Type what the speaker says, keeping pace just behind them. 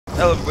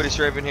Hello everybody,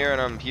 SirRaven here, and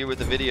I'm here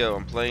with a video.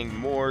 I'm playing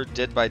more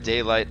Dead by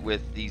Daylight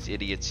with these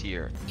idiots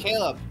here.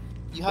 Caleb,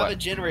 you have What? a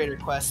generator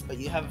quest, but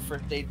you have a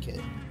first aid kit.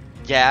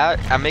 Yeah,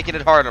 I'm making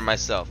it hard on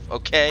myself,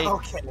 okay?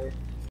 Okay.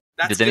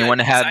 That's Does anyone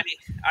good, have?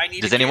 I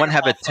need Does to anyone get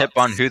have a all tip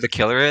folks. on who the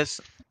killer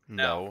is?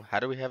 No. How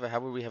would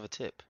we have a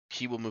tip?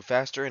 He will move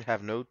faster and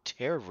have no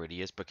terror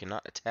radius, but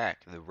cannot attack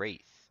the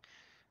Wraith.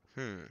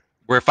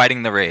 We're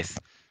fighting the Wraith.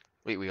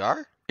 Wait, we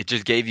are? It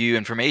just gave you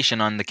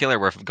information on the killer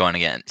we're going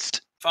against.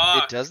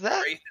 Fuck, It does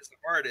that? Wraith is the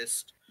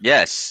artist.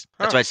 Yes,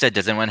 that's Huh. why I said.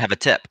 Does anyone have a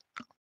tip?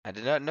 I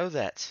did not know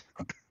that.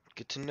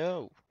 Good to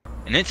know.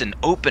 And it's an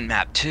open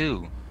map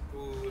too.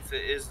 Ooh, if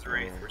it is the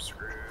Wraith, we're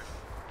screwed.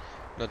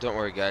 No, don't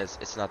worry guys,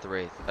 it's not the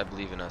Wraith. I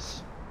believe in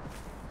us.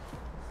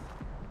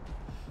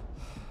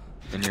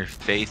 And your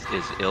faith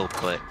is ill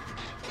put.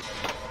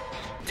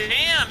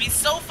 Damn, he's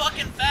so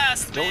fucking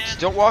fast, man.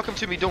 Don't walk him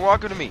to me, don't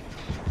walk him to me.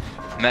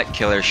 Met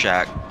Killer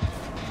Shack.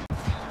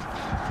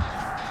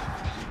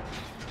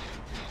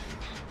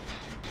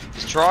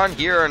 Is Tron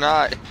here or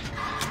not?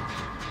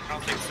 I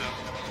don't think so.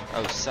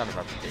 Oh, son of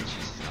a bitch.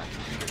 He's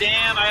not.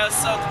 Damn, I was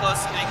so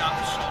close to getting off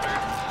the shoulder.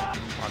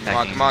 Come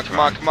on, come on, come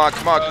on, come on,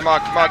 come on, come on,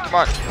 come on, come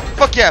on.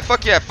 Fuck yeah,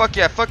 fuck yeah, fuck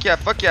yeah, fuck yeah,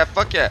 fuck yeah,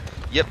 fuck yeah.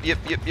 Yep.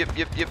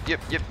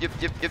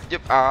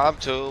 I'm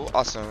too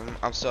awesome.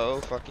 I'm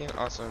so fucking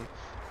awesome.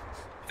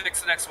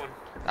 Fix the next one.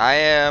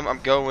 I'm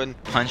going.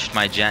 Punched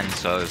my gen,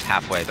 so it was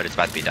halfway, but it's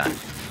about to be done.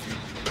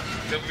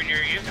 Over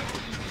near you.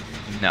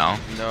 No.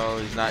 No,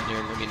 he's not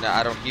near me. No,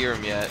 I don't hear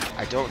him yet.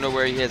 I don't know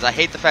where he is. I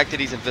hate the fact that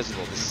he's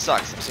invisible. This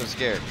sucks. I'm so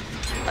scared.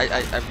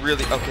 I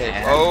really, okay.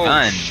 And Oh,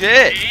 done.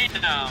 shit.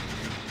 Damn.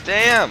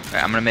 Damn.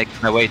 Alright, I'm gonna make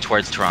my way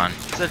towards Tron.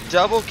 It's a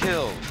double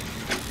kill.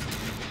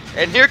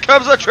 And here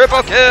comes a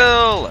triple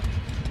kill.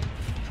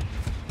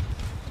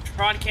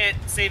 Tron can't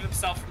save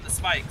himself from the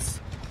spikes.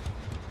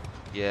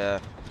 Yeah.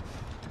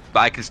 But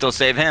I can still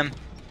save him.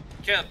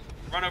 Caleb,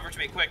 run over to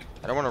me, quick.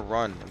 I don't want to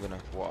run. I'm going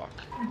to walk.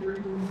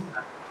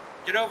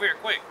 Get over here,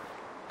 quick.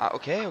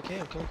 Okay, I'm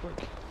coming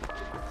quick.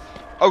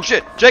 Oh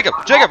shit, Jacob,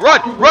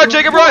 run,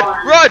 Jacob,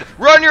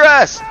 run your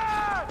ass.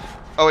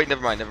 Oh wait,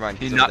 never mind.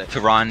 He He's over knocked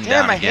there. Tron Damn,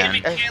 down I again.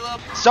 hate Caleb.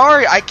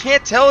 Sorry, I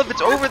can't tell if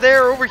it's over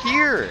there or over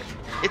here.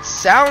 It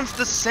sounds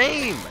the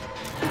same.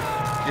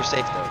 You're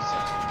safe though. So.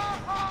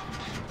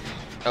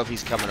 Oh,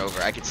 he's coming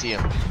over. I can see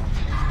him.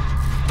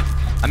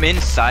 I'm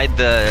inside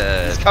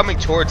the He's coming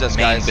towards us,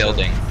 main guys.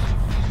 building.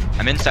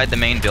 I'm inside the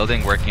main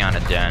building working on a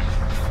den.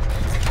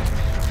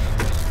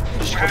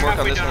 You should come work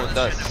on this one with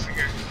us.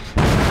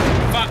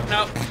 Fuck,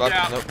 no. Fuck, Get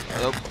out.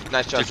 nope.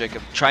 Nice job, Just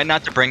Jacob. Try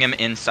not to bring him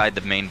inside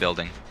the main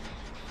building,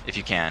 if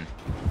you can.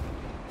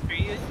 Are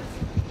you-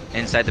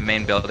 Inside the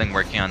main building,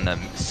 working on the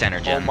center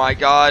Oh gen. my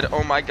god,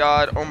 oh my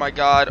god, oh my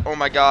god, oh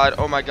my god,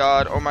 oh my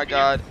god, oh my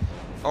god,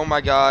 oh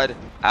my god.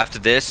 After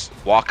this,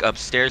 walk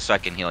upstairs so I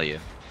can heal you.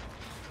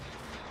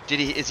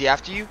 Is he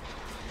after you?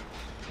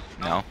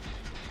 No.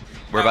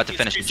 We're No, about to he's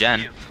finish the chasing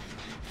gen.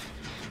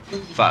 you.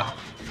 Fuck.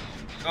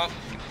 Oh.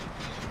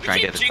 Try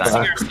and You get keep this jinxing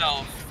done.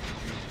 yourself.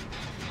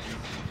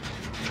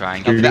 Try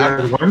and I'm, get this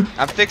I'm, done.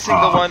 I'm fixing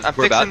the one. I'm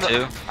We're fixing about the.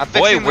 to. I'm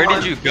fixing Boy, the where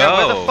one- did you Yeah,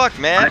 where the go? fuck,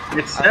 man?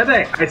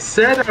 I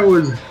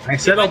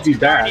said I'll be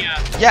back.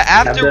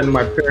 Yeah, And then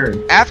my parents.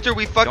 after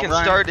we fucking Don't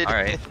run. started.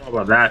 Alright. How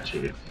about that,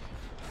 Chief?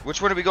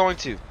 Which one are we going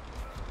to?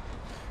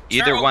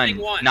 Either Start one.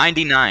 opening one.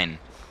 99.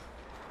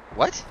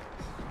 What?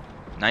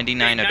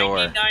 99 a door.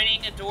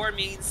 99ing a door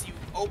means you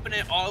open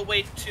it all the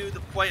way to the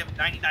point of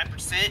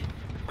 99%,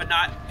 but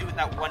not doing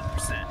that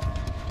 1%.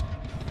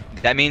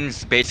 That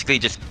means basically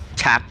just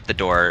tap the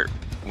door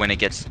when it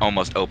gets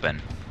almost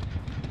open.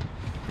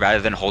 Rather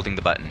than holding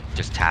the button,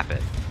 just tap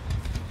it.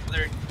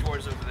 There are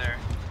doors over there.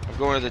 I'm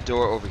going to the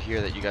door over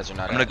here that you guys are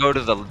not I'm gonna at. go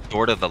to the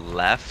door to the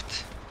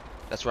left.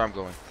 That's where I'm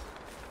going.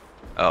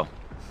 Oh,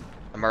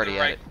 I'm already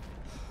at Right. it.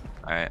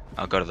 alright.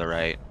 I'll go to the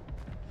right.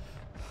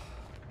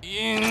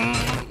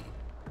 Damn.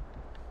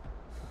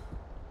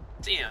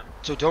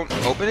 So don't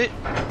open it?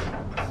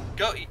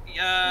 Go,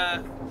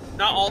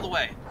 not all the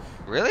way.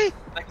 Really?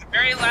 Like the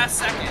very last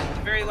second.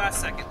 The very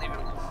last second, leave it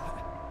alone.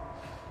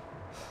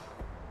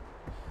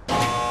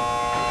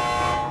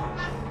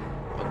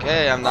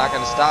 Okay, I'm not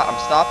gonna stop. I'm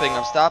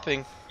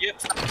stopping. Yep.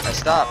 I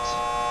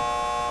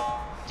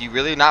stopped. Do you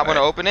really not want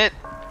to Right. open it?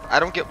 I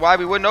don't get why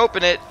we wouldn't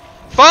open it.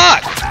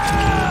 Fuck!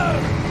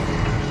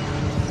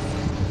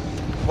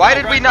 Why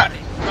did we not?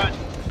 Run.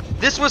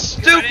 This was 'Cause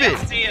I stupid!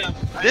 didn't see him.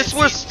 I This didn't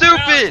was see him. No,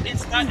 stupid!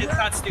 it's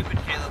not stupid,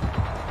 Caleb.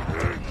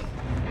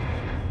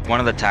 One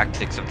of the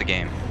tactics of the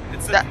game.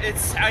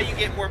 It's how you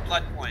get more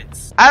blood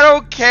points. I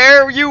don't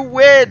care, you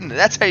win!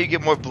 That's how you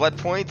get more blood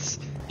points.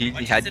 He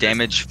Like, had it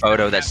damage doesn't-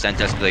 photo that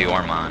sent us to the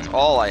Ormond.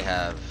 All I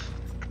have.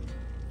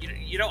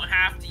 You don't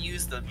have to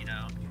use them, you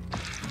know.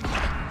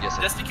 Yes,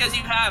 it, Just because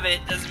you have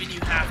it doesn't mean you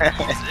have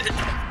to use it.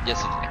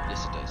 yes,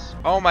 it does.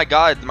 Oh my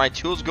god, my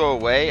tools go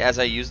away as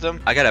I use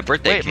them? I got a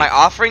birthday Wait, cake. my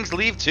offerings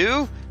leave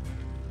too?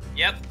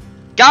 Yep.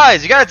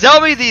 Guys, you gotta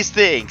tell me these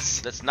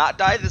things! Let's not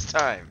die this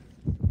time.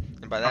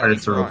 And by that I mean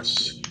Alright,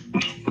 so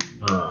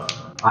Ron.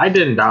 I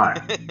didn't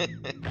die.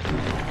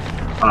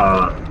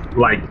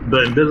 Like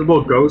the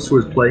invisible ghost who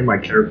was playing my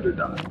character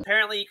died.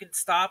 Apparently, you can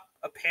stop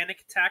a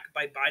panic attack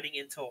by biting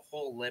into a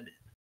whole lemon.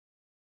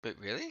 Wait,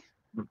 really?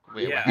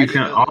 Wait, Yeah. how You do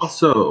can know this?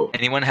 also.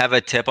 Anyone have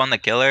a tip on the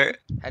killer?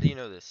 How do you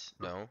know this?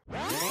 No.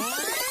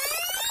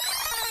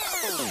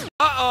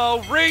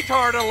 Uh-oh,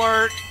 retard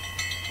alert!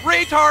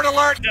 Retard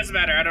alert! Doesn't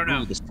matter. I don't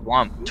know. Ooh, the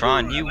swamp.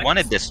 Tron, you like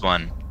wanted this. this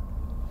one.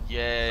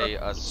 Yay,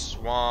 a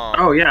swamp.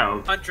 Oh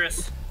yeah.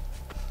 Huntress.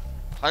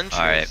 Huntress.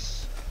 Alright.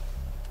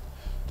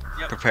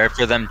 Prepare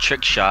for them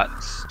trick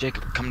shots.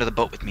 Jacob, come to the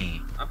boat with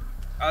me.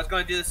 I was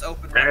going to do this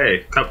open run.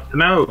 Hey,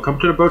 come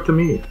to the boat to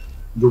me.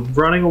 You're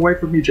running away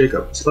from me,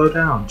 Jacob. Slow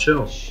down,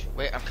 chill. Shh,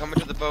 wait, I'm coming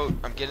to the boat.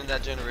 I'm getting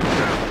that generator.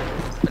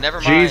 But never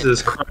mind.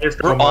 Jesus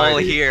Christ! We're all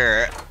almighty.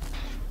 here.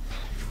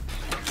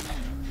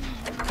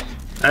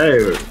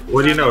 Hey,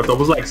 what do you know? It's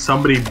almost like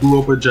somebody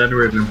blew up a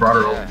generator and brought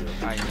her over.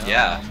 Yeah, I know.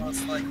 Yeah.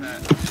 Almost like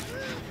that.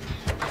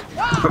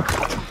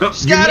 Oh, you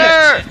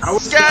Scatter! missed. I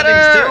was Scatter!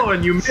 standing still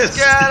and you missed.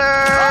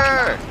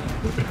 Scatter!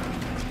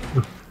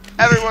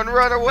 Everyone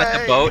run away!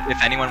 At the boat,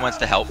 if anyone wants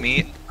to help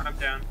me. I'm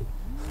down.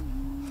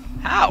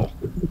 How?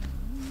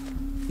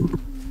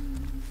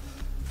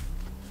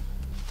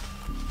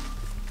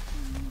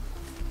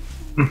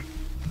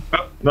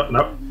 Oh,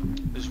 no.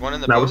 There's one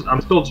in the No, boat.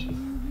 I'm still.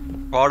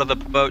 Crawl to the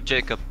boat,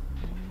 Jacob.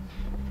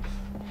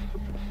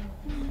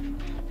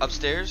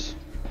 Upstairs?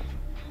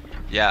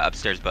 Yeah,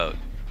 upstairs boat.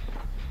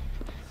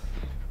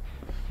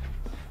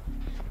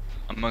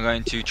 I'm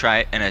going to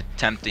try and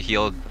attempt to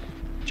heal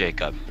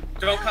Jacob.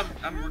 Don't come.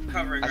 I'm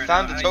recovering. I right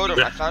found now. a totem.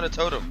 I found a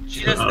totem.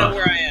 She doesn't know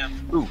where I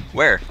am. Ooh,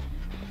 where?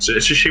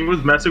 She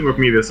was messing with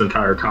me this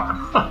entire time.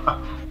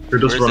 You're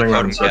just Where's the running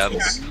around in totem,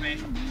 Kev? circles.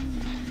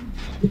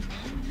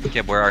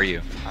 Kib, where are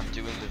you? I'm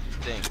doing the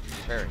thing.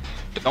 Repairing.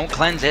 Don't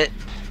cleanse it.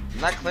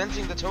 I'm not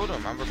cleansing the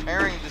totem. I'm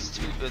repairing this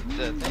the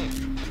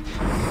thing.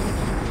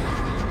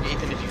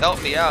 Ethan, if you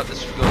help me out,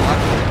 this would go a lot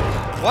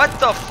better. What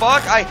the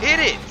fuck? I hit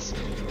it!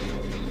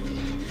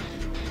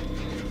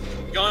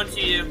 Going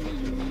to you.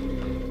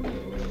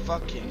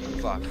 Fucking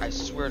fuck. I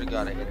swear to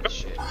God I hit this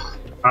shit.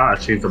 Ah,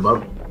 she's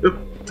above.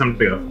 Oop, time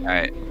to go.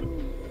 Alright.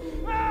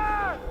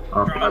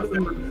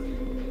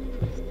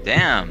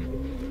 Damn.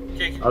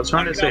 Okay, I was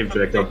trying to save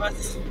Jacob.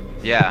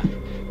 Yeah.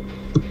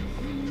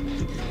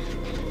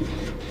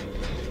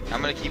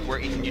 I'm gonna keep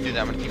working. Ethan, you do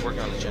that. I'm gonna keep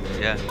working on the generator.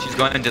 Yeah. She's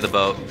going into the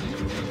boat.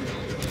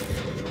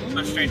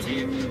 I'm straight to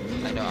you.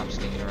 I know, I'm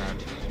sneaking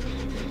around.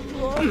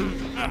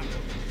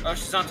 Oh,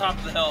 she's on top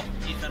of the hill,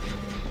 Ethan.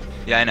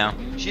 Yeah, I know.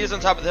 She is on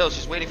top of the hill.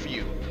 She's waiting for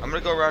you. I'm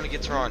gonna go around and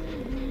get Tron.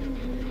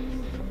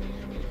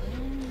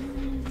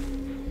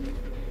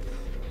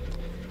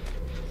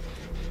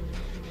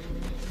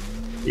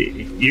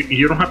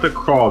 You don't have to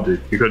crawl,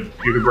 dude. You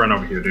could run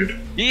over here, dude.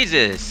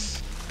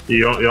 Jesus.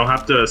 You don't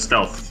have to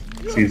stealth.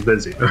 She's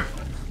busy. Go,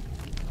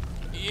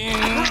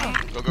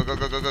 go, go,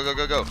 go, go, go, go,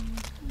 go, go.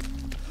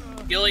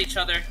 Heal each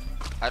other.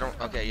 I don't.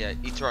 Okay, yeah.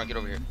 Eat Tron. Get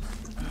over here.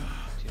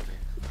 Get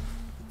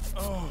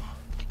over here.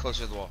 Get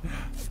closer to the wall.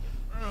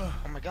 Oh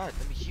my God.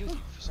 Let me heal you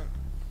for some.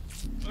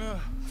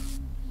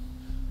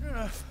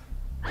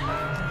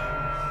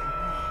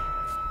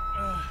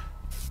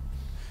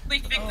 We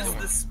think this is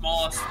the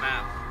smallest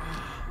map.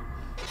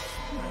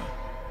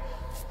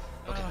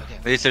 Okay, okay.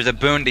 At least there's a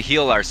boon to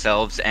heal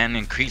ourselves and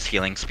increase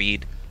healing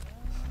speed.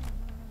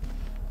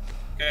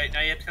 Okay,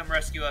 now you have to come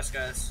rescue us,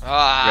 guys.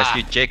 Ah.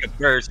 Rescue Jacob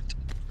first.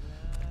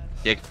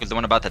 Jacob was the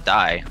one about to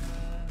die.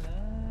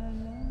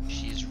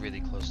 She's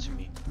really close to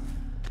me.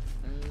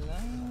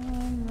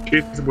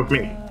 She's with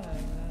me.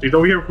 She's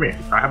over here with me.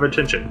 I have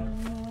attention.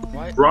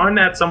 What? Run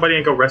at somebody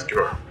and go rescue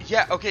her.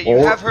 Yeah. Okay. You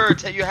Or- have her.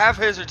 You have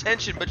his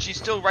attention, but she's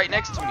still right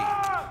next to me.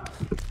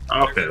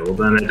 Okay, well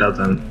then it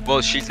doesn't.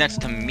 Well, she's next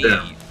to me,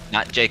 Yeah.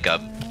 not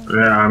Jacob.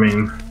 Yeah, I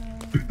mean.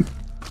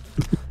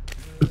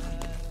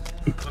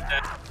 Okay.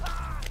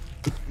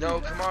 No.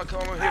 Come on.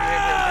 Come on. Hit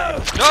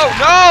him. No.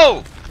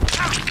 No.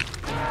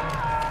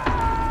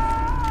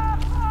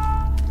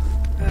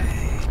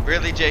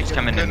 Really, Jacob?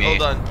 coming to Couldn't me.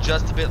 hold on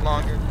just a bit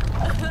longer.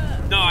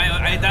 No,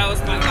 I that was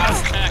my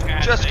last check. I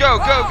had Just to go,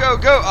 make. go, go,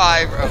 go!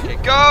 Okay,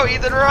 go,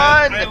 Ethan,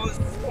 run! I was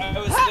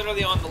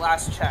literally on the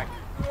last check.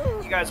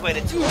 You guys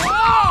waited too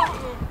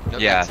long. No,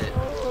 Yeah. That's it.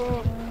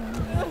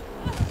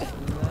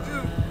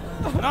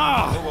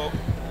 Oh, whoa.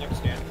 Never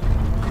scared.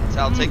 So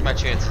I'll take my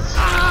chances.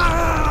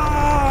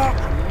 Oh!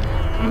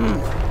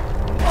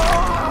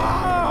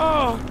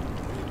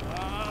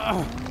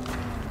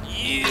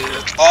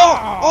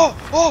 Oh!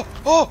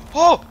 Oh!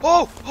 Oh!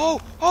 Oh!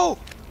 Oh! Oh!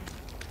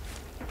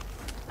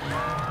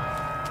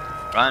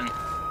 Run.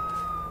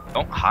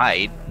 Don't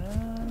hide.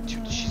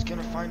 Dude, she's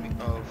gonna find me.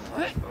 Oh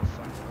fuck! Oh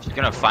fuck! She's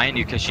gonna find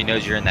you because she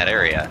knows you're in that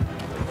area.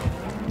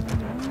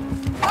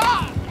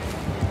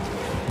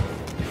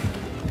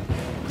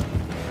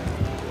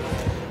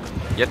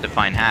 You have to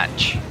find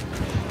Hatch.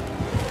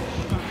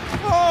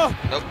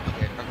 Nope.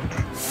 Okay.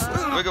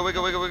 Wiggle,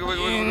 wiggle, wiggle, wiggle,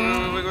 wiggle,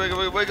 wiggle,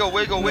 wiggle, wiggle,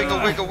 wiggle, wiggle,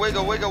 wiggle, wiggle,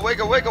 wiggle,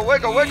 wiggle, wiggle,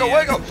 wiggle, wiggle,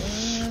 wiggle.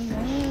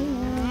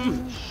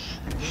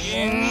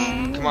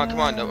 Come on, come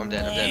on. No, I'm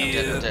dead. I'm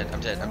dead. I'm dead. I'm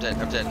dead. I'm dead.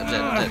 I'm dead. I'm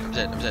dead. I'm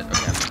dead. I'm dead. I'm dead.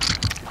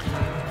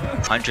 Okay.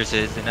 Huntress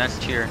is in S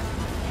tier.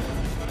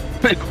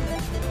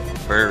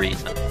 For a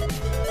reason.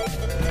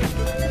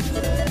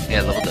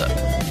 Yeah, leveled up.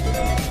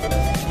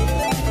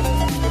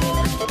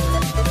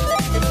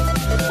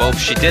 Well,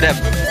 she did have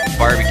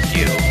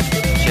barbecue.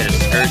 She had a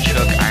Scourge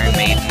Hook, Iron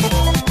Maiden,